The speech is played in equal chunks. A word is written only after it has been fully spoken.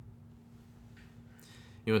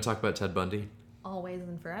You want to talk about Ted Bundy? Always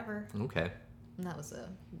and forever. Okay. And that was a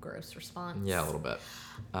gross response. Yeah, a little bit.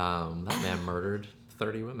 That man murdered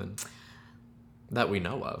 30 women. That we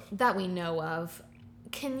know of. That we know of.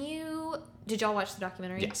 Did y'all watch the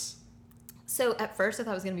documentary? Yes. So at first I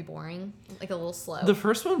thought it was going to be boring, like a little slow. The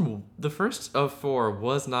first of 4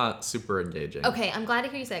 was not super engaging. Okay, I'm glad to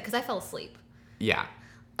hear you say it because I fell asleep. Yeah.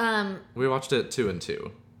 We watched it 2 and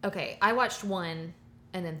 2. Okay, I watched 1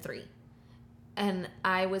 and then 3. And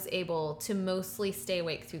I was able to mostly stay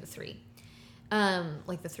awake through the 3.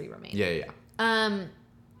 Like the 3 remaining. Yeah.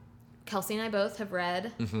 Kelsey and I both have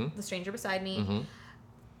read The Stranger Beside Me. Mm-hmm.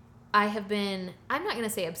 I'm not going to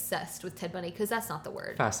say obsessed with Ted Bundy because that's not the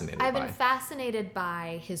word. I've been fascinated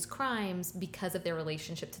by his crimes because of their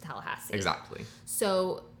relationship to Tallahassee. Exactly.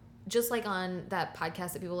 So just like on that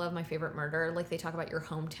podcast that people love, My Favorite Murder, like they talk about your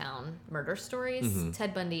hometown murder stories,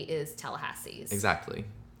 Ted Bundy is Tallahassee's. Exactly.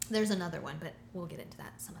 There's another one, but we'll get into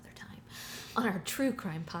that some other time. On our true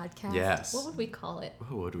crime podcast. Yes. What would we call it?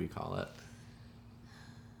 What would we call it?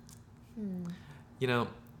 You know,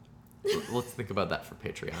 let's think about that for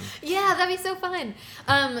Patreon. Yeah, that'd be so fun.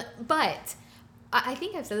 But I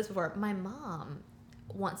think I've said this before. My mom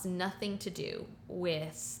wants nothing to do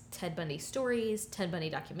with Ted Bundy stories, Ted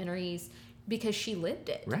Bundy documentaries, because she lived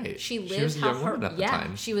it. Right. She lived she was a young woman at the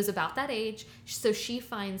time. She was about that age, so she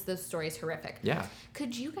finds those stories horrific. Yeah.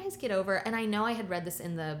 Could you guys get over, and I know I had read this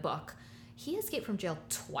in the book, he escaped from jail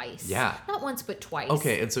twice. Yeah. Not once, but twice.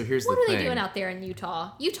 Okay, and so here's the thing. What are they doing out there in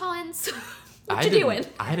Utah? Utahns, what you doing?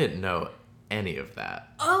 I didn't know any of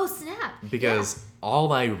that. Oh, snap. Because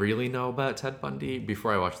all I really know about Ted Bundy,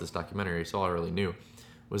 before I watched this documentary, so all I really knew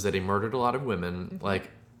was that he murdered a lot of women, like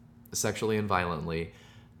sexually and violently,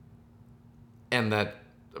 and that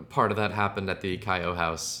part of that happened at the Cayo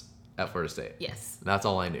house at Florida State. Yes. That's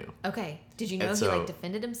all I knew. Okay. Did you know And he so-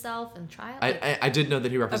 defended himself in trial? I did know that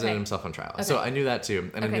he represented Okay. himself on trial. Okay. So I knew that too.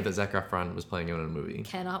 And I Okay. knew that Zac Efron was playing him in a movie.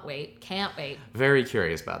 Cannot wait. Can't wait. Very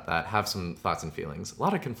curious about that. Have some thoughts and feelings. A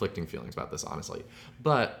lot of conflicting feelings about this, honestly.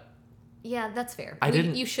 But Yeah, that's fair.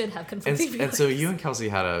 You should have and, conflicting feelings. and so you and Kelsey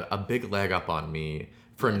had a big leg up on me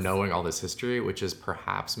for Yes. knowing all this history, which is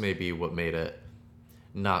perhaps maybe what made it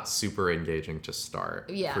not super engaging to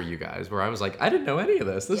start for you guys, where I was like, I didn't know any of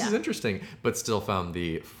this. This is interesting, but still found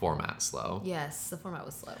the format slow. Yes, the format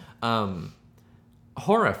was slow.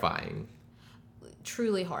 Horrifying.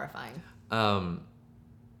 Truly horrifying. I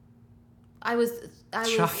was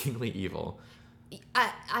shockingly evil.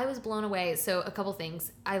 I was blown away. So a couple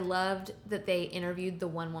things. I loved that they interviewed the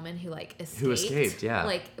one woman who escaped. Who escaped,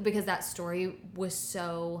 yeah. Because that story was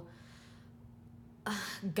so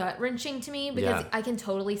gut wrenching to me, because I can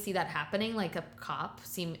totally see that happening. Like a cop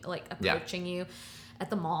approaching you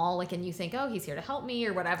at the mall, and you think, oh, he's here to help me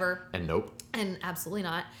or whatever. And nope. And absolutely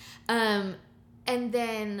not. And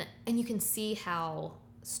you can see how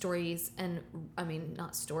stories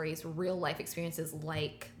real life experiences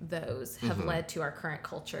like those have led to our current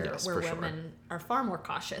culture, where women are far more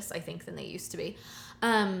cautious, I think, than they used to be.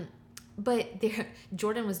 But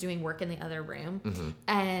Jordan was doing work in the other room,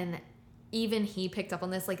 and even he picked up on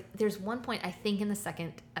this. There's one point, I think, in the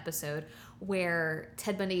second episode where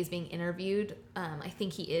Ted Bundy is being interviewed. I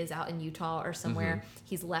think he is out in Utah or somewhere.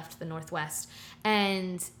 He's left the Northwest,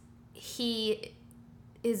 and he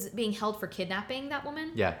is being held for kidnapping that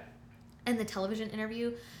woman. Yeah. And the television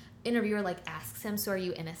interviewer asks him, so are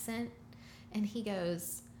you innocent? And he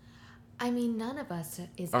goes, I mean, none of us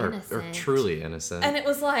is innocent. Or truly innocent. And it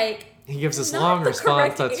was like, he gives this not long the response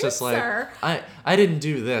correct that's just answer. I didn't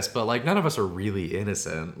do this, but none of us are really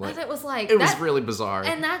innocent. And it was like, it was really bizarre.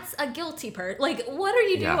 And that's a guilty part. What are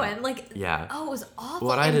you doing? Oh, it was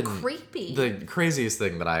awful and creepy. The craziest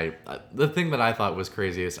thing the thing that I thought was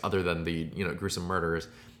craziest, other than the gruesome murders,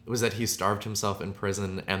 was that he starved himself in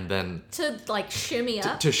prison and then to shimmy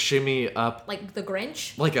up. To shimmy up like the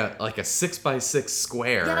Grinch. Like a 6x6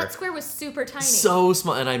 square. Yeah, that square was super tiny. So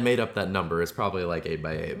small, and I made up that number. It's probably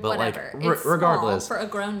 8x8. But whatever. It's regardless, small for a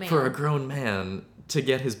grown man. For a grown man to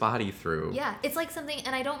get his body through. Yeah, it's like something,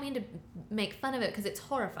 and I don't mean to make fun of it because it's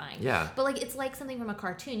horrifying. Yeah. But it's like something from a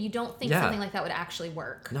cartoon. You don't think something like that would actually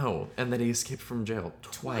work. No, and then he escaped from jail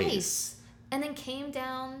twice. And then came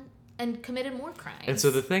down and committed more crimes. And so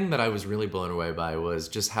the thing that I was really blown away by was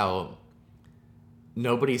just how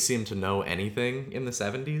nobody seemed to know anything in the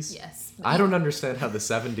 70s. Yes. I don't understand how the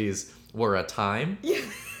 70s were a time. Yeah.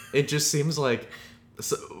 It just seems like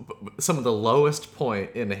some of the lowest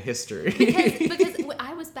point in history. Because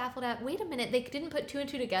I was baffled at, wait a minute, they didn't put 2 and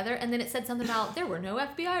 2 together, and then it said something about there were no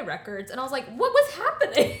FBI records. And I was like, what was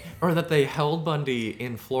happening? Or that they held Bundy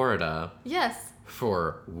in Florida. Yes.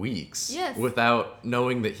 for weeks. Yes. Without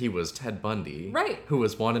knowing that he was Ted Bundy. Right. Who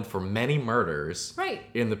was wanted for many murders. Right.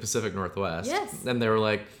 In the Pacific Northwest. Yes. And they were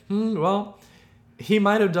like, well, he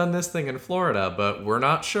might have done this thing in Florida, but we're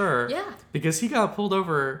not sure. Yeah. Because he got pulled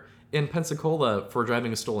over in Pensacola for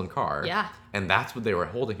driving a stolen car. Yeah. And that's what they were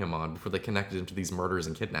holding him on before they connected him to these murders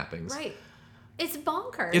and kidnappings. Right. It's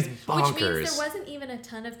bonkers. It's bonkers. Which means there wasn't even a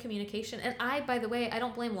ton of communication. And by the way, I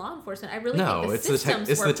don't blame law enforcement. I really No, think it's systems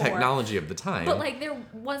the technology of the time. But like there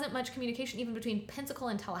wasn't much communication even between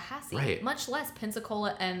Pensacola and Tallahassee. Right. Much less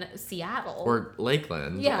Pensacola and Seattle. Or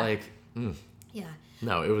Lakeland. Yeah. Like, yeah.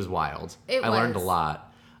 No, it was wild. I was. learned a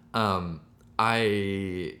lot.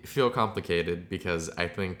 I feel complicated because I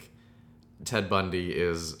think Ted Bundy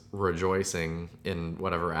is rejoicing in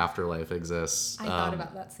whatever afterlife exists. I thought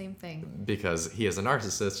about that same thing. Because he is a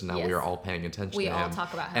narcissist, and now Yes. we are all paying attention We to all him.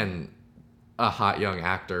 talk about him. And a hot young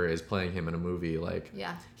actor is playing him in a movie. Like,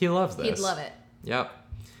 Yeah. he loves this. He'd love it. Yep.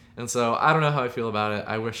 And so I don't know how I feel about it.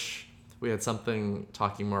 I wish we had something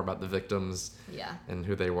talking more about the victims Yeah. and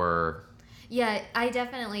who they were. Yeah, I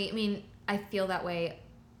mean, I feel that way.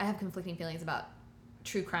 I have conflicting feelings about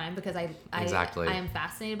true crime because I am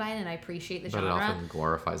fascinated by it and I appreciate the But genre. it often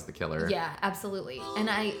glorifies the killer. Yeah, absolutely. And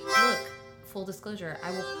full disclosure, I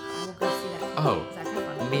will go see that. Oh, Zac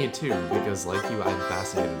Efron. me too, because like you, I'm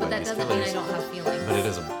fascinated But by that these doesn't mean killers. I don't have feelings. But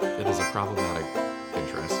it is a problematic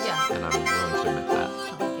interest. Yeah. And I'm willing to admit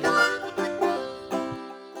that.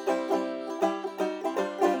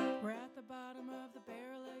 We're at the bottom of the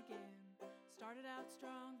barrel again. Started out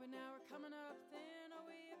strong, but now we're coming up thin. Oh,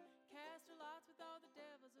 we have cast our lots with all the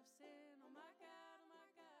devils of sin. Oh my God, oh my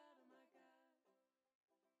God, oh my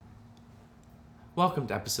God. Welcome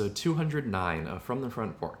to episode 209 of From the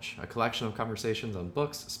Front Porch, a collection of conversations on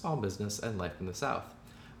books, small business, and life in the South.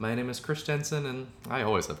 My name is Chris Jensen, and I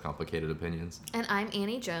always have complicated opinions. And I'm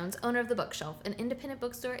Annie Jones, owner of The Bookshelf, an independent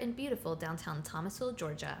bookstore in beautiful downtown Thomasville,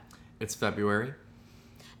 Georgia. It's February.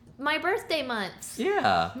 My birthday month.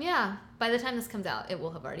 Yeah. Yeah. By the time this comes out, it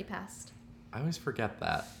will have already passed. I always forget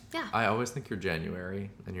that. Yeah. I always think you're January,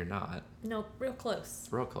 and you're not. No, real close.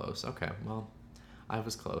 Real close. Okay, well, I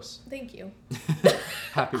was close. Thank you.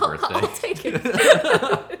 Happy birthday. I'll take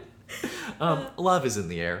it. Love is in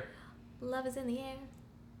the air. Love is in the air.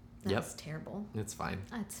 That's terrible. It's fine.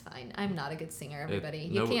 That's fine. I'm not a good singer,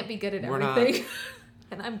 everybody. no, You can't be good at we're everything.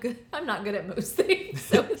 And I'm good. I'm not good at most things,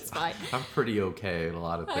 so it's fine. I'm pretty okay at a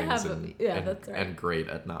lot of things, that's right. and great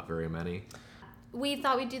at not very many. We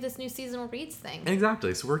thought we'd do this new seasonal reads thing.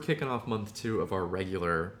 Exactly. So we're kicking off month 2 of our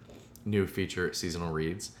regular new feature seasonal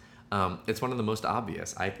reads. It's one of the most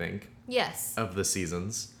obvious, I think, Yes. of the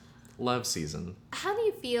seasons. Love season. How do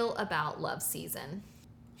you feel about love season?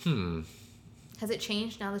 Has it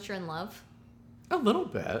changed now that you're in love? A little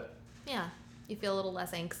bit. Yeah. You feel a little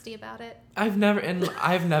less angsty about it? I've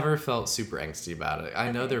never felt super angsty about it. I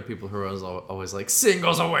know there are people who are always like,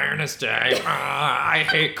 Singles Awareness Day. I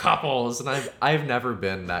hate couples. And I've never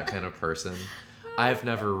been that kind of person. I've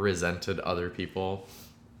never resented other people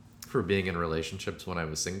for being in relationships when I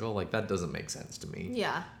was single. Like, that doesn't make sense to me.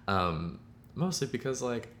 Yeah. Mostly because,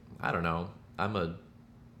 like, I don't know. I'm a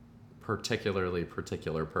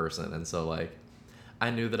particular person. And so, like, I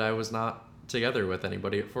knew that I was not together with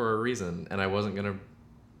anybody for a reason, and I wasn't gonna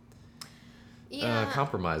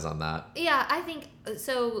compromise on that. Yeah, I think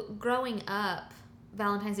so. Growing up,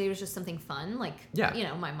 Valentine's Day was just something fun. Like, yeah. You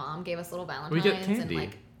know, my mom gave us little Valentines, get candy. and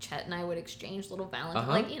like Chet and I would exchange little Valentines.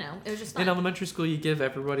 Like, you know, it was just fun. In elementary school, you give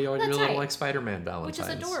everybody all your That's little right. like Spider-Man Valentines, Which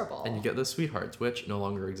is adorable. and you get those sweethearts, which no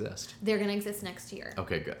longer exist. They're gonna exist next year.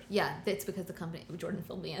 Okay, good. Yeah, it's because the company Jordan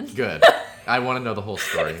filled me in. Good. I want to know the whole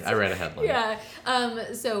story. I read a headline. Yeah.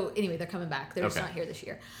 So anyway, they're coming back. They're just not here this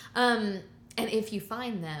year. And if you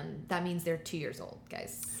find them, that means they're 2 years old,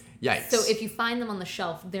 guys. Yikes. So if you find them on the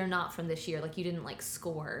shelf, they're not from this year. Like, you didn't like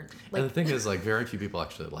score. Like, And the thing is, like, very few people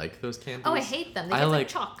actually like those candies. oh, I hate them. They taste like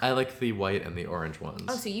chalk. I like the white and the orange ones.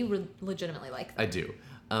 Oh, so you legitimately like them. I do.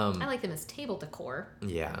 I like them as table decor.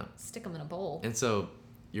 Yeah. Stick them in a bowl. And so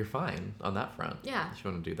you're fine on that front. Yeah. If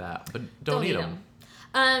you want to do that, but don't eat them.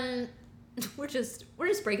 We're just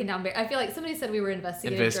breaking down. I feel like somebody said we were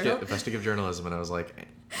Investigative journalism, and I was like,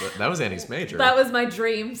 that was Annie's major. That was my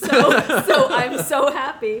dream. So I'm so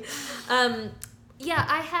happy. Yeah,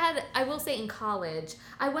 I will say in college,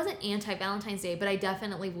 I wasn't anti-Valentine's Day, but I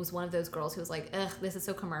definitely was one of those girls who was like, ugh, this is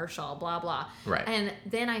so commercial, blah, blah. Right. And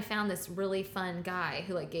then I found this really fun guy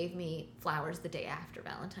who, like, gave me flowers the day after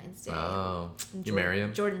Valentine's Day. Oh. You marry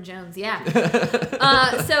him? Jordan Jones, yeah.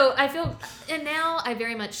 So I feel, and now I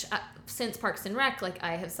very much, since Parks and Rec, like,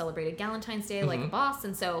 I have celebrated Galentine's Day like a boss,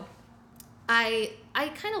 and so I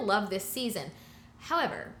kind of love this season.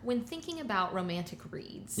 However, when thinking about romantic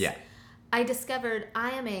reads, Yeah. I discovered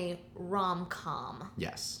I am a rom-com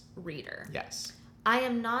Yes. reader. Yes. I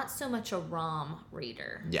am not so much a rom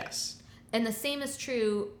reader. Yes. And the same is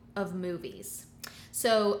true of movies.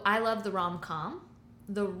 So I love the rom-com.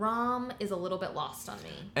 The rom is a little bit lost on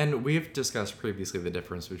me. And we've discussed previously the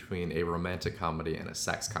difference between a romantic comedy and a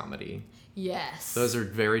sex comedy. Yes. Those are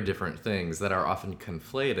very different things that are often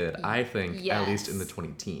conflated, I think, at least in the Yes.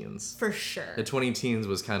 20-teens. For sure. The 20-teens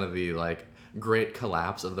was kind of the, like, great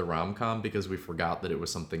collapse of the rom-com because we forgot that it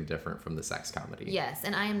was something different from the sex comedy. Yes,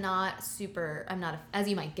 and I am not as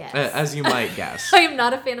you might guess. As you might guess. I am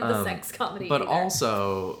not a fan of the sex comedy But either.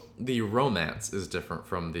 also, the romance is different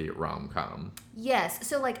from the rom-com. Yes,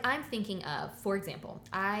 so like I'm thinking of, for example,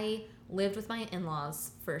 I lived with my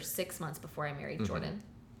in-laws for 6 months before I married Jordan.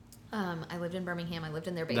 I lived in Birmingham. I lived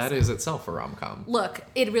in their basement. That is itself a rom-com. Look,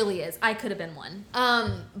 it really is. I could have been one.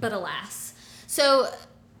 But alas. So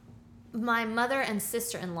my mother and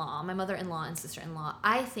sister-in-law,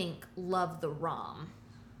 I think love the rom.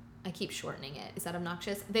 I keep shortening it. Is that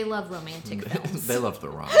obnoxious? They love romantic films. They love the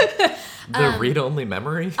rom. The read-only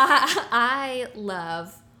memory? I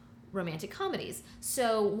love romantic comedies.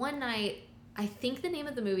 So one night, I think the name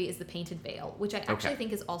of the movie is The Painted Veil, which I actually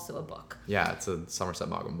think is also a book. Yeah, it's a Somerset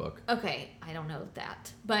Maugham book. Okay, I don't know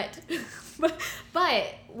that, but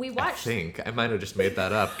we I watched. think. I might have just made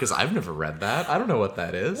that up because I've never read that. I don't know what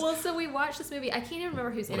that is. Well, so we watched this movie. I can't even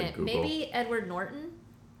remember who's in What a it. Google. Maybe Edward Norton,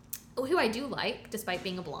 who I do like, despite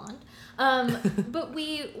being a blonde. But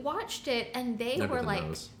we watched it, and they Never were the like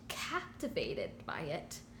nose. captivated by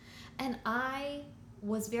it, and I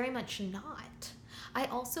was very much not. I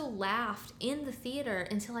also laughed in the theater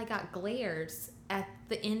until I got glares at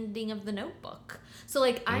the ending of The Notebook. So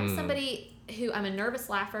like I'm somebody who I'm a nervous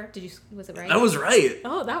laugher. Was it right? That was right.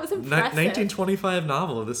 Oh, that was impressive. 1925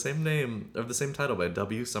 novel of the same name, of the same title by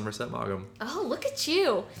W. Somerset Maugham. Oh, look at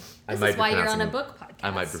you. I This might is be why you're on a pronouncing- book podcast.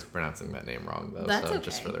 I might be pronouncing that name wrong though, That's so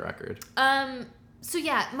just okay. for the record. So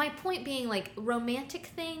yeah, my point being like romantic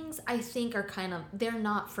things I think are they're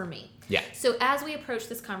not for me. Yeah. So as we approach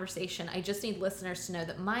this conversation, I just need listeners to know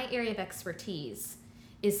that my area of expertise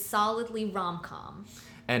is solidly rom-com.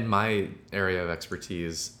 And my area of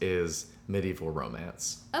expertise is medieval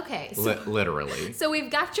romance. Okay. So, Literally. so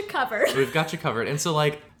we've got you covered. We've got you covered. And so,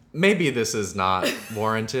 like, maybe this is not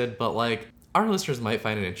warranted, but, like, our listeners might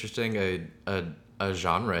find it interesting, a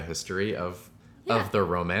genre history of the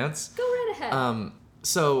romance. Go right ahead.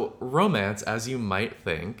 So, romance, as you might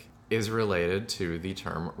think, is related to the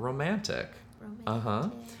term romantic.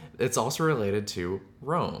 Romantic. It's also related to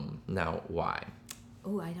Rome. Now, why?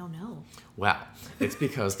 Oh, I don't know. Well, it's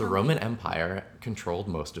because the Roman Empire controlled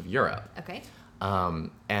most of Europe. Okay. And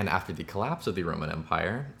after the collapse of the Roman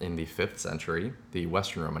Empire in the 5th century, the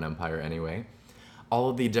Western Roman Empire anyway, all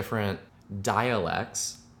of the different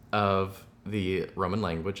dialects of the Roman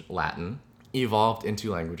language, Latin, evolved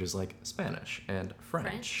into languages like Spanish and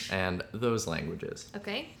French. And those languages.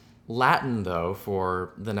 Okay. Latin, though,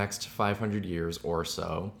 for the next 500 years or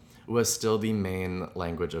so, was still the main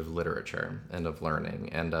language of literature and of learning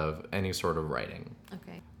and of any sort of writing.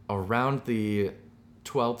 Okay. Around the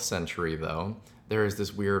 12th century, though, there is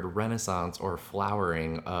this weird renaissance or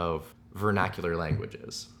flowering of vernacular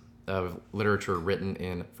languages, of literature written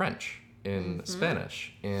in French, in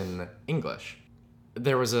Spanish, in English.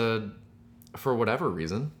 There was for whatever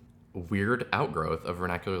reason, weird outgrowth of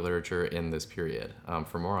vernacular literature in this period.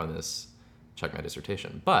 For more on this, check my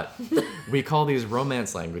dissertation. But we call these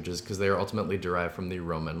Romance languages because they are ultimately derived from the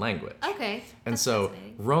Roman language. Okay. And That's so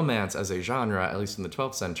fascinating. romance as a genre, at least in the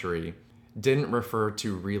 12th century, didn't refer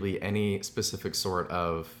to really any specific sort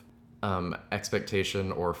of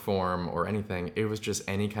expectation or form or anything. It was just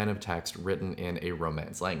any kind of text written in a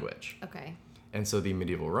Romance language. Okay. And so the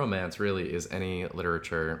medieval romance really is any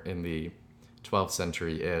literature in the 12th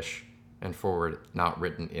century-ish and forward not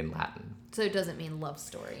written in Latin. So it doesn't mean love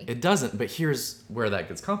story. It doesn't, but here's where that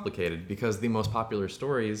gets complicated because the most popular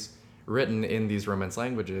stories written in these Romance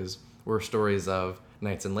languages were stories of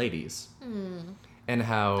knights and ladies. And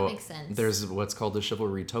how That makes sense. there's what's called the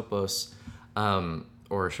chivalry topos,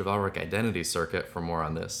 or chivalric identity circuit. For more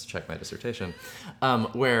on this, check my dissertation,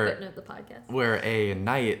 where Footnote the podcast. where a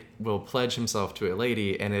knight will pledge himself to a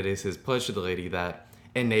lady, and it is his pledge to the lady that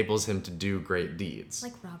enables him to do great deeds.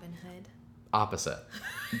 Like Robin Hood. Opposite,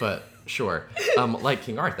 but sure. Like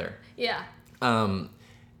King Arthur. Yeah.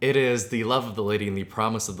 It is the love of the lady and the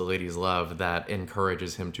promise of the lady's love that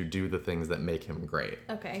encourages him to do the things that make him great.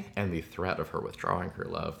 Okay. And the threat of her withdrawing her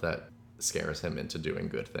love that scares him into doing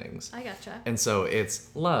good things. I gotcha. And so it's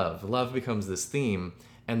love. Love becomes this theme,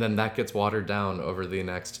 And then that gets watered down over the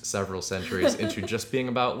next several centuries into just being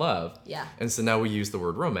about love. Yeah. And so now we use the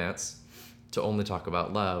word romance to only talk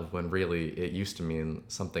about love when really it used to mean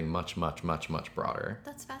something much, much, much, much broader.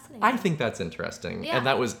 That's fascinating. I think that's interesting. Yeah. And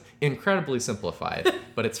that was incredibly simplified,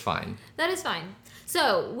 but it's fine. That is fine.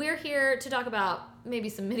 So we're here to talk about maybe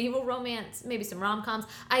some medieval romance, maybe some rom-coms.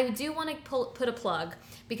 I do want to put a plug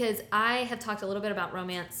because I have talked a little bit about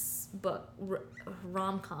romance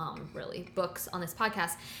rom-com really books on this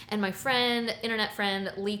podcast, and my internet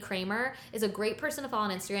friend Lee Kramer is a great person to follow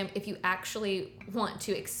on Instagram if you actually want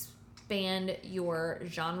to expand your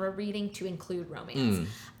genre reading to include romance.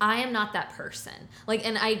 I am not that person,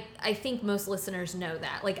 and I think most listeners know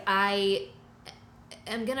that. I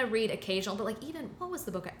am gonna read occasional, but even what was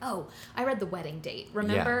the book? I read The Wedding Date,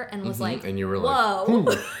 remember? Yeah. And was like, and you were whoa.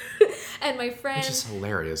 like, And my friend, which is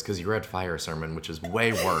hilarious because you read Fire Sermon, which is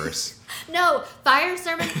way worse. No, Fire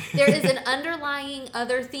Sermon, there is an underlying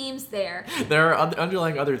other themes there. There are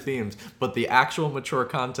underlying other themes, but the actual mature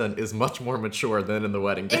content is much more mature than in The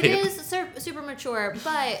Wedding Date. It is super mature,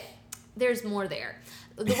 but there's more there.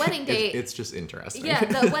 The Wedding Date... it's just interesting. Yeah,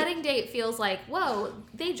 The Wedding Date feels like, whoa,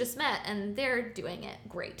 they just met and they're doing it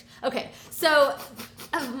great. Okay, so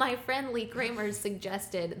my friend Lee Kramer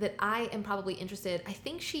suggested that I am probably interested. I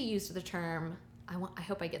think she used the term, I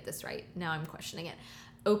hope I get this right, now I'm questioning it,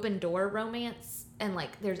 open door romance. And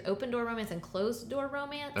there's open door romance and closed door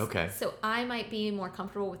romance. Okay. So I might be more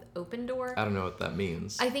comfortable with open door. I don't know what that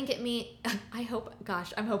means. I think it means, I'm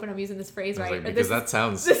hoping I'm using this phrase right. Because that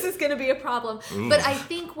sounds... This is going to be a problem. Ooh. But I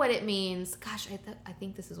think what it means, I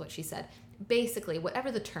think this is what she said. Basically,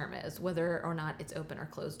 whatever the term is, whether or not it's open or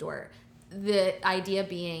closed door, the idea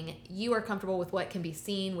being you are comfortable with what can be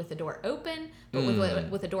seen with the door open, but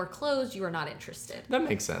with the door closed, you are not interested. That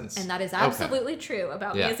makes sense. And that is absolutely true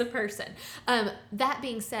about me Yeah. as a person. That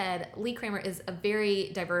being said, Lee Kramer is a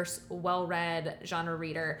very diverse, well-read genre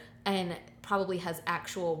reader and probably has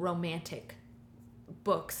actual romantic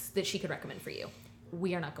books that she could recommend for you.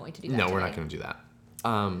 We are not going to do that No, today. we're not going to do that.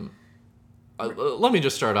 Let me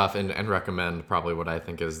just start off and recommend probably what I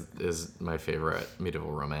think is my favorite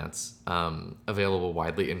medieval romance. Available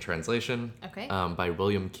widely in translation Okay. By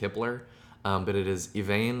William Kibler. But it is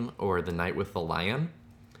Yvain, or The Night with the Lion.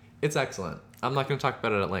 It's excellent. I'm not going to talk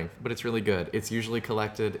about it at length, but it's really good. It's usually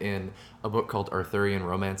collected in a book called Arthurian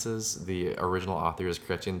Romances. The original author is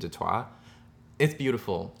Chrétien de Troyes. It's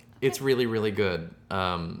beautiful. Okay. It's really, really good.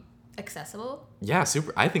 Accessible? Yeah,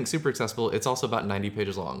 I think super accessible. It's also about 90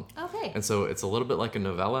 pages long. Okay. And so it's a little bit like a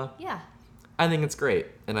novella. Yeah. I think it's great,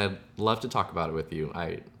 and I'd love to talk about it with you.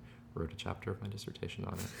 I wrote a chapter of my dissertation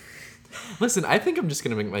on it. Listen, I think I'm just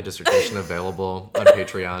going to make my dissertation available on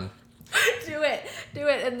Patreon. Do it,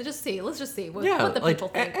 and let's just see what the people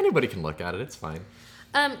think. Anybody can look at it. It's fine.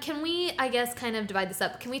 Can we, I guess, kind of divide this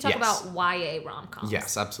up? Can we talk Yes. about YA rom-coms?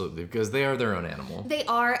 Yes, absolutely, because they are their own animal. They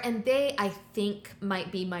are, and they, I think,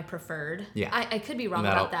 might be my preferred. Yeah. I could be wrong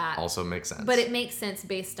And about that. Also makes sense. But it makes sense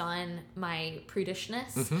based on my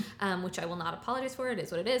prudishness, Mm-hmm. which I will not apologize for. It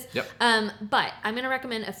is what it is. Yep. But I'm going to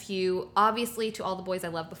recommend a few. Obviously, To All the Boys I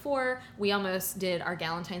Loved Before. We almost did our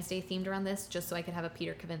Galentine's Day themed around this just so I could have a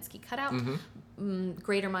Peter Kavinsky cutout.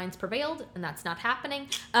 Greater minds prevailed, and that's not happening.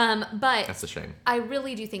 But that's a shame. I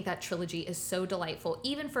really do think that trilogy is so delightful,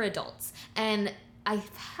 even for adults. And I've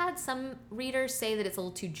had some readers say that it's a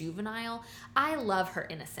little too juvenile. I love her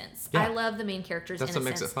innocence. Yeah. I love the main character's That's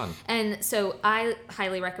innocence. what makes it fun. And so I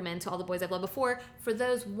highly recommend To All the Boys I've Loved Before. For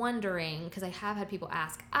those wondering, because I have had people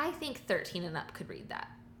ask, I think 13 and up could read that.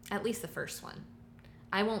 At least the first one.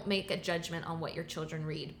 I won't make a judgment on what your children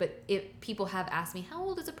read, but if people have asked me how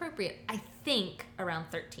old is appropriate, I think around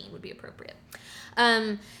 13 would be appropriate.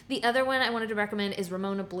 The other one I wanted to recommend is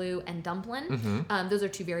Ramona Blue and Dumplin. Those are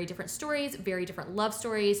two very different stories, very different love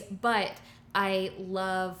stories, but I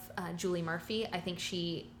love Julie Murphy. I think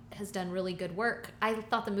she has done really good work. I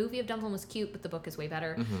thought the movie of Dumplin was cute, but the book is way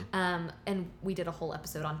better. And we did a whole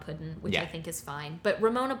episode on Puddin', which I think is fine. But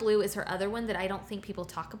Ramona Blue is her other one that I don't think people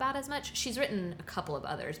talk about as much. She's written a couple of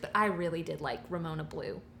others, but I really did like Ramona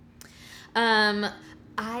Blue.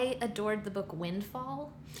 I adored the book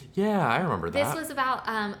Windfall. Yeah, I remember that. This was about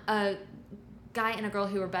a guy and a girl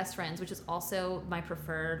who were best friends, which is also my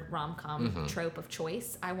preferred rom-com trope of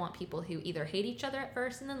choice. I want people who either hate each other at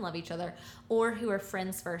first and then love each other, or who are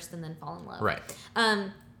friends first and then fall in love. Right.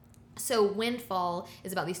 So Windfall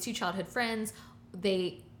is about these two childhood friends.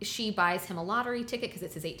 She buys him a lottery ticket because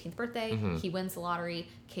it's his 18th birthday. He wins the lottery.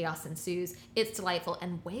 Chaos ensues. It's delightful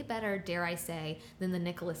and way better, dare I say, than the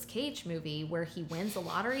Nicolas Cage movie where he wins the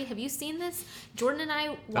lottery. Have you seen this? Jordan and I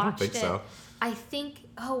watched I don't think it. so. I think,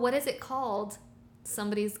 what is it called?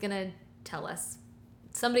 Somebody's going to tell us.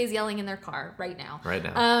 Somebody's yelling in their car right now. Right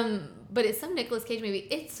now. But it's some Nicolas Cage movie.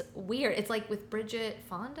 It's weird. It's like with Bridget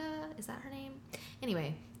Fonda. Is that her name?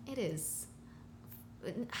 Anyway, it is.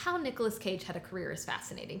 How Nicolas Cage had a career is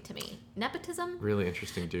fascinating to me. Nepotism? Really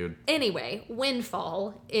interesting dude. Anyway,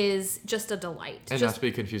 Windfall is just a delight. And not to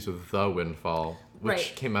be confused with The Windfall, which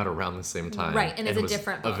Right. came out around the same time. Right, and it's a was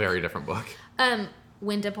different a book. very different book.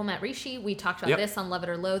 When Dimple Met Rishi, we talked about Yep. this on Love It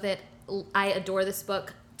or Loathe It. I adore this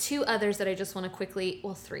book. 2 others that I just want to quickly,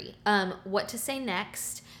 3. What to Say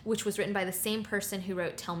Next, which was written by the same person who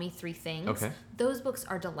wrote Tell Me 3 Things. Okay. Those books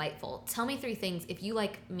are delightful. Tell Me 3 Things, if you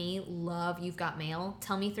like me, love You've Got Mail,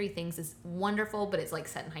 Tell Me 3 Things is wonderful, but it's like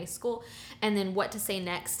set in high school. And then What to Say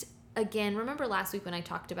Next, again, remember last week when I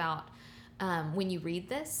talked about When You Read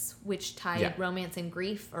This, which tied romance and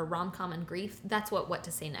grief, or rom-com and grief? That's what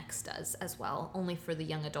to Say Next does as well, only for the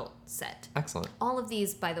young adult set. Excellent. All of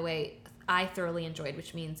these, by the way, I thoroughly enjoyed,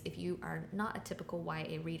 which means if you are not a typical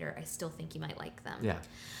YA reader, I still think you might like them. Yeah.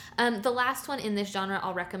 The last one in this genre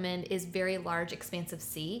I'll recommend is Very Large Expansive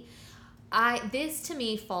Sea. This to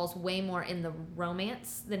me falls way more in the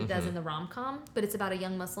romance than it does in the rom-com, but it's about a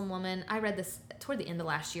young Muslim woman. I read this toward the end of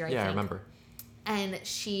last year, I think. Yeah, I remember. And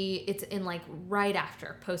it's in like right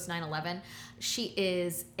after post 9/11. She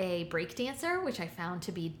is a break dancer, which I found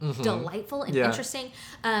to be delightful and interesting.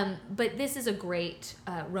 But this is a great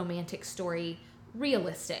romantic story,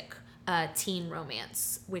 realistic teen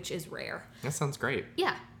romance, which is rare. That sounds great.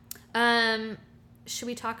 Yeah. Should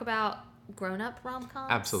we talk about grown-up rom-coms?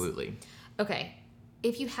 Absolutely. Okay.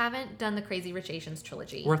 If you haven't done the Crazy Rich Asians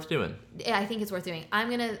trilogy, Worth doing. I think it's worth doing. I'm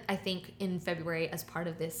gonna, I think, in February, as part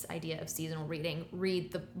of this idea of seasonal reading,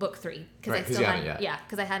 read the book 3 because Right, 'cause you haven't yet. Yeah,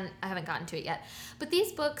 because I haven't gotten to it yet. But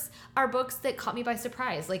these books are books that caught me by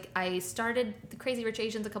surprise. Like I started the Crazy Rich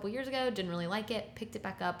Asians a couple years ago, didn't really like it, picked it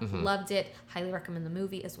back up, loved it. Highly recommend the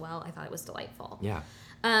movie as well. I thought it was delightful. Yeah.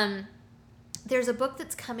 There's a book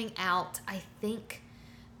that's coming out, I think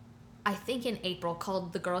in April,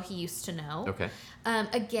 called The Girl He Used to Know. Okay.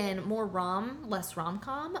 Again, more less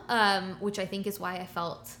rom-com, which I think is why I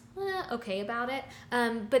felt okay about it.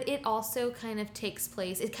 But it also kind of takes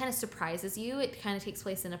place, it kind of surprises you. It kind of takes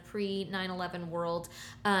place in a pre-9/11 world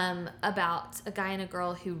about a guy and a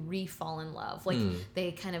girl who re-fall in love. Like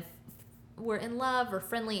they kind of were in love or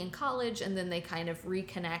friendly in college, and then they kind of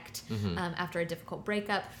reconnect after a difficult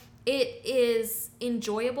breakup. It is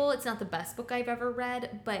enjoyable. It's not the best book I've ever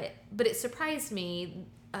read, but it surprised me.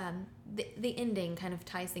 The ending kind of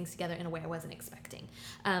ties things together in a way I wasn't expecting.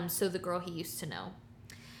 So The Girl He Used to Know.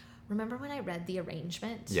 Remember when I read The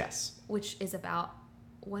Arrangement? Yes. Which is about,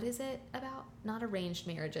 what is it about? Not arranged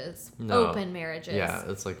marriages, No. open marriages. Yeah,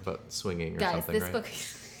 it's like about swinging or Guys, something, this right? book,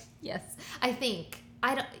 yes.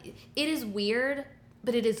 It is weird,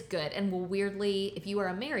 but it is good, and will weirdly, if you are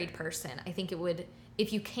a married person, I think it would,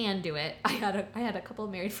 if you can do it. I had a couple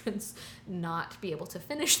of married friends not be able to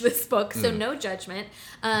finish this book, so no judgment.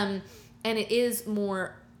 And it is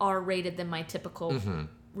more R-rated than my typical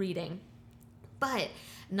reading. But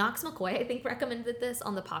Knox McCoy, I think, recommended this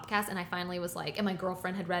on the podcast, and I finally was like, and my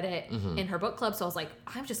girlfriend had read it in her book club, so I was like,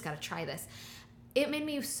 I've just got to try this. It made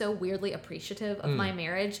me so weirdly appreciative of my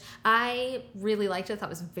marriage. I really liked it. I thought it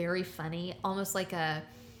was very funny, almost like a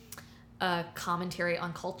commentary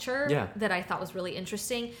on culture that I thought was really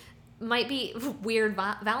interesting. Might be weird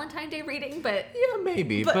Valentine's Day reading, but Yeah,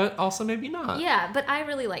 maybe, but also maybe not. yeah, but I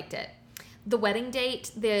really liked it. The Wedding Date,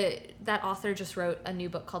 that author just wrote a new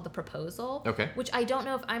book called The Proposal, which I don't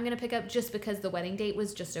know if I'm going to pick up just because The Wedding Date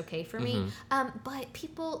was just okay for me. But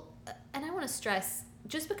people, and I want to stress,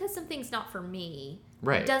 just because something's not for me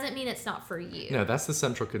doesn't mean it's not for you. No, that's the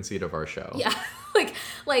central conceit of our show. Yeah,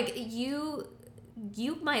 like you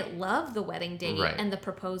might love The Wedding Date and The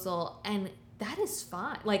Proposal, and that is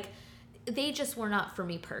fine. Like, they just were not for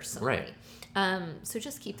me personally. Right. So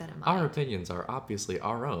just keep that in mind. Our opinions are obviously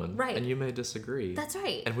our own. Right. And you may disagree. That's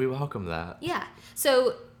right. And we welcome that. Yeah.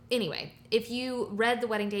 So anyway, if you read The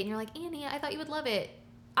Wedding Date and you're like, Annie, I thought you would love it.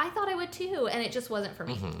 I thought I would too, and it just wasn't for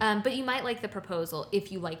me. But you might like The Proposal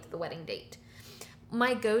if you liked The Wedding Date.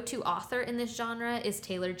 My go-to author in this genre is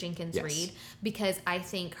Taylor Jenkins Reid, because I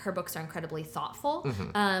think her books are incredibly thoughtful.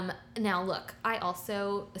 Now, look, I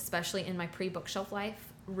also, especially in my pre-bookshelf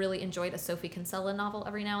life, really enjoyed a Sophie Kinsella novel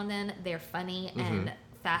every now and then. They're funny and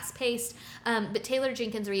fast-paced. But Taylor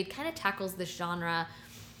Jenkins Reid kind of tackles this genre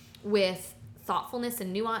with thoughtfulness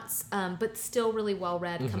and nuance, but still really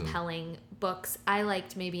well-read, compelling books. I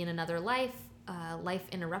liked Maybe in Another Life, Life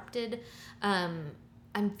Interrupted.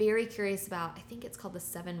 I'm very curious about, I think it's called The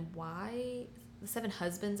Seven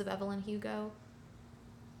Husbands of Evelyn Hugo.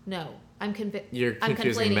 No, You're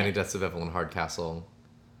confusing Many Deaths of Evelyn Hardcastle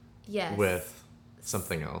Yes. with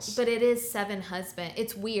something else. But it is Seven Husband.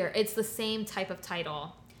 It's weird. It's the same type of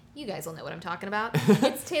title. You guys will know what I'm talking about.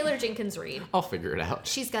 It's Taylor Jenkins Reid. I'll figure it out.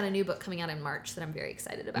 She's got a new book coming out in March that I'm very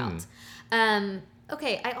excited about.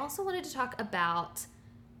 Okay, I also wanted to talk about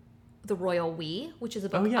The Royal We, which is a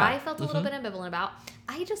book I felt a little bit ambivalent about.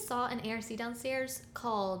 I just saw an ARC downstairs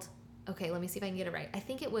called, okay, let me see if I can get it right. I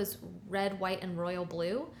think it was Red, White, and Royal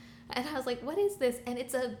Blue. And I was like, what is this? And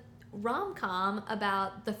it's a rom-com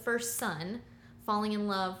about the first son falling in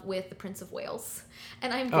love with the Prince of Wales.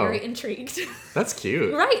 And I'm very intrigued. That's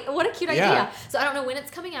cute. Right. What a cute idea. So I don't know when it's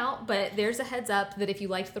coming out, but there's a heads up that if you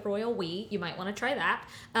liked The Royal We, you might want to try that.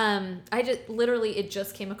 It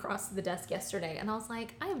just came across the desk yesterday, and I was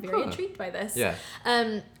like, I am very intrigued by this. Yeah.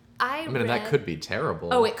 I mean, that could be terrible.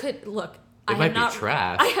 Oh, it could. Look. It might be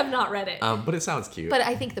trash. I have not read it. But it sounds cute. But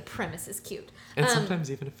I think the premise is cute. And sometimes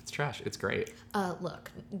even if it's trash, it's great.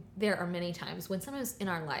 Look, there are many times when sometimes in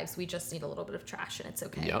our lives we just need a little bit of trash and it's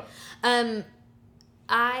okay. Yep.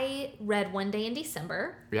 I read One Day in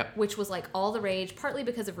December, Yep. which was like all the rage, partly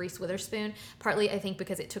because of Reese Witherspoon, partly I think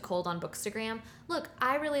because it took hold on Bookstagram. Look,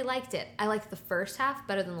 I really liked it. I liked the first half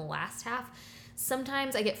better than the last half.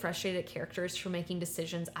 Sometimes I get frustrated at characters for making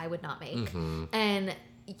decisions I would not make. Mm-hmm. And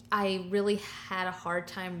I really had a hard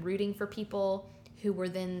time rooting for people who were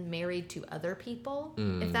then married to other people,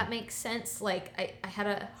 if that makes sense. Like, I had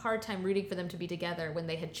a hard time rooting for them to be together when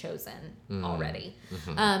they had chosen already.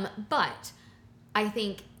 Mm-hmm. But I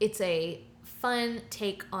think it's a fun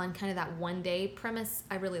take on kind of that one-day premise.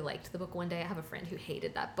 I really liked the book One Day. I have a friend who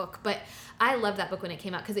hated that book, but I loved that book when it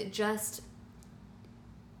came out because it just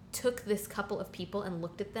took this couple of people and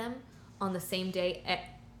looked at them on the same day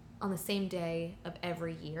of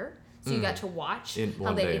every year. So you got to watch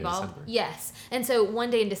how they evolved. Yes. And so One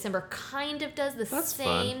Day in December kind of does the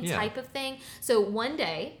same type of thing. So One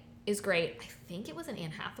Day is great. I think it was an Anne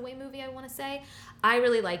Hathaway movie, I want to say. I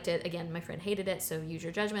really liked it. Again, my friend hated it, so use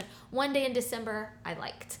your judgment. One Day in December, I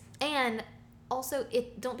liked. And also,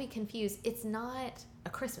 don't be confused. It's not a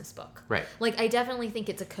Christmas book. Right. Like, I definitely think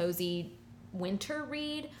it's a cozy winter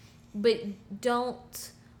read, but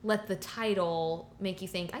don't let the title make you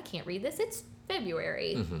think, I can't read this. It's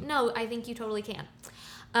February. Mm-hmm. No, I think you totally can.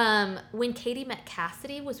 When Katie Met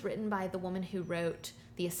Cassidy was written by the woman who wrote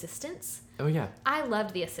The Assistants. Oh, yeah. I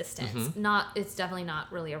loved The Assistants. Mm-hmm. It's definitely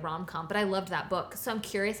not really a rom-com, but I loved that book. So I'm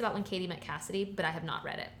curious about When Katie Met Cassidy, but I have not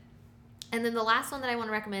read it. And then the last one that I want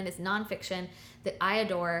to recommend is nonfiction that I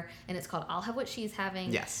adore, and it's called I'll Have What She's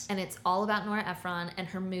Having. Yes. And it's all about Nora Ephron and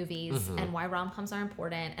her movies and why rom-coms are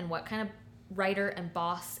important and what kind of writer and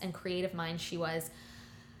boss and creative mind she was.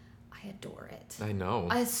 I adore it. I know.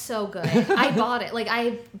 It's so good. I bought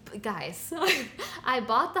it. Guys, I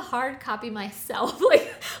bought the hard copy myself.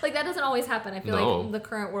 Like that doesn't always happen. I feel like in the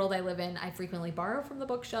current world I live in, I frequently borrow from the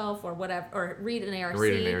bookshelf or whatever, or read an ARC.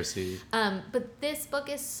 But this book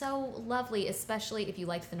is so lovely, especially if you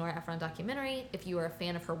liked the Nora Ephron documentary, if you are a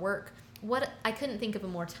fan of her work. I couldn't think of a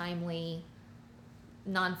more timely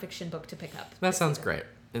nonfiction book to pick up. That sounds great.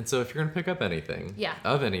 And so if you're going to pick up anything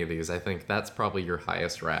of any of these, I think that's probably your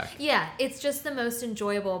highest rack. Yeah, it's just the most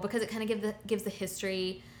enjoyable because it kind of gives the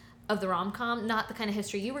history of the rom-com, not the kind of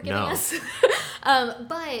history you were giving us.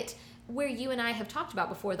 But where you and I have talked about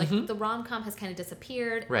before, like the rom-com has kind of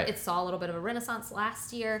disappeared. Right. It saw a little bit of a renaissance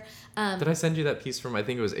last year. Did I send you that piece from, I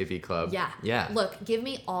think it was AV Club? Yeah. Yeah. Look, give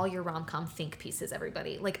me all your rom-com think pieces,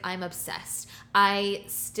 everybody. Like, I'm obsessed. In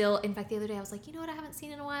fact, the other day I was like, you know what I haven't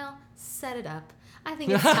seen in a while? Set It Up. I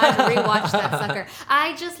think it's time to rewatch that sucker.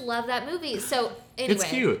 I just love that movie. So anyway, it's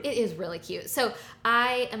cute. It is really cute. So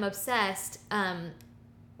I am obsessed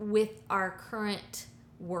with our current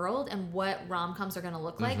world and what rom-coms are going to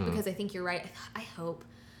look like because I think you're right. I hope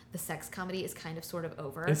the sex comedy is kind of sort of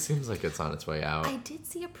over. It seems like it's on its way out. I did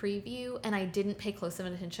see a preview and I didn't pay close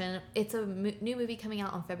enough attention. It's a new movie coming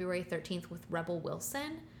out on February 13th with Rebel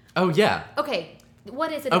Wilson. Oh, yeah. Okay.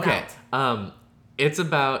 What is it about? It's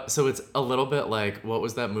about, so it's a little bit like, what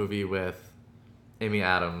was that movie with Amy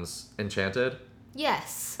Adams, Enchanted?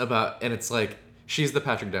 Yes. And it's like, she's the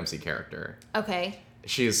Patrick Dempsey character. Okay.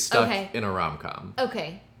 She is stuck in a rom-com.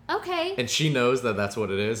 Okay. And she knows that that's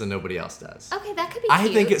what it is and nobody else does. Okay, that could be cute.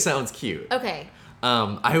 I think it sounds cute. Okay.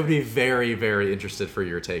 I would be very, very interested for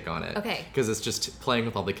your take on it. Okay. Because it's just playing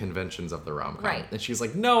with all the conventions of the rom-com. Right. And she's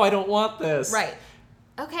like, no, I don't want this. Right.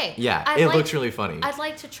 Okay. Yeah, it looks really funny. I'd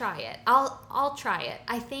like to try it. I'll try it.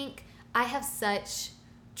 I think I have such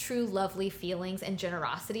true lovely feelings and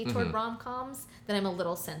generosity toward rom-coms that I'm a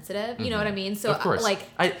little sensitive. You know what I mean? So of course.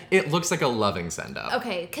 It looks like a loving send-up.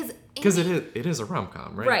 Okay, because it is a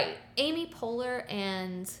rom-com, right? Right. Amy Poehler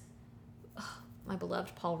and my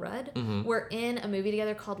beloved Paul Rudd were in a movie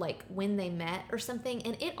together called like When They Met or something,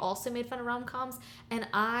 and it also made fun of rom-coms, and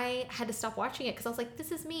I had to stop watching it because I was like,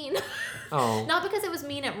 this is mean. Oh. Not because it was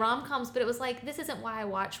mean at rom-coms, but it was like, this isn't why I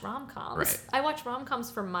watch rom-coms. Right. I watch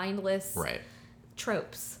rom-coms for mindless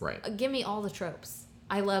tropes. Right. Give me all the tropes.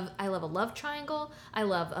 I love a love triangle. I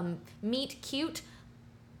love meet cute.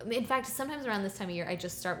 In fact, sometimes around this time of year, I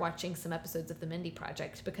just start watching some episodes of The Mindy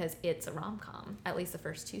Project because it's a rom-com, at least the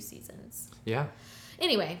first 2 seasons. Yeah.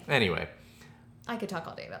 Anyway. I could talk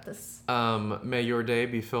all day about this. May your day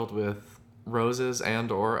be filled with roses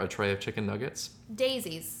and or a tray of chicken nuggets.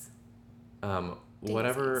 Daisies.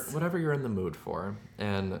 Whatever you're in the mood for.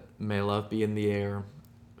 And may love be in the air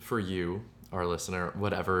for you, our listener,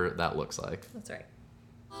 whatever that looks like. That's right.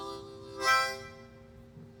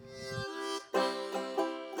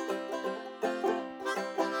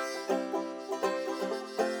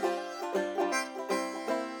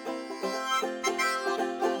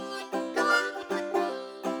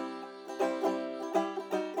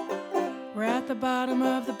 We're at the bottom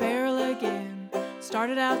of the barrel again.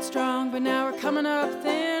 Started out strong, but now we're coming up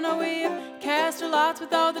thin. Oh, we've cast our lots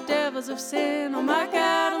with all the devils of sin. Oh my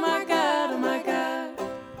God, oh my God, oh my God.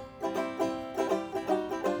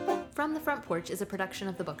 From the Front Porch is a production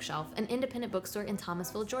of The Bookshelf, an independent bookstore in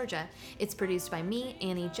Thomasville, Georgia. It's produced by me,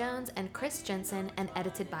 Annie Jones, and Chris Jensen, and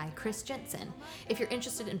edited by Chris Jensen. If you're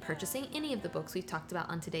interested in purchasing any of the books we've talked about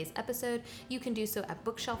on today's episode, you can do so at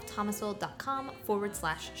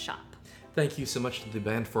bookshelfthomasville.com/shop. Thank you so much to the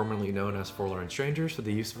band formerly known as Forlorn Strangers for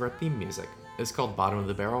the use of our theme music. It's called Bottom of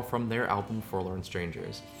the Barrel from their album Forlorn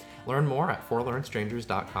Strangers. Learn more at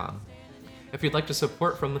forlornstrangers.com. If you'd like to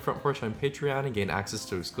support From the Front Porch on Patreon and gain access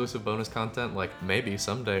to exclusive bonus content like maybe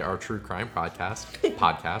someday our true crime podcast,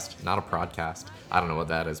 not a prodcast. I don't know what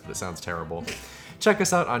that is, but it sounds terrible. Check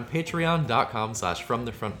us out on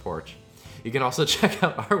patreon.com/fromthefrontporch. You can also check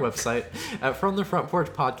out our website at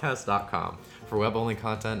fromthefrontporchpodcast.com for web-only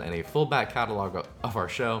content and a full back catalog of our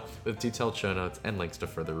show with detailed show notes and links to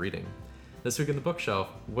further reading. This week in the bookshelf,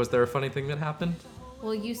 was there a funny thing that happened?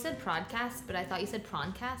 Well, you said prodcast, but I thought you said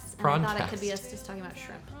prawncast, and I thought it could be us just talking about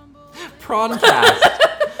shrimp. Prawncast!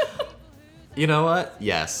 You know what?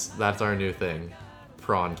 Yes, that's our new thing.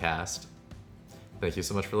 Prawncast. Thank you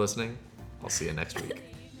so much for listening. I'll see you next week.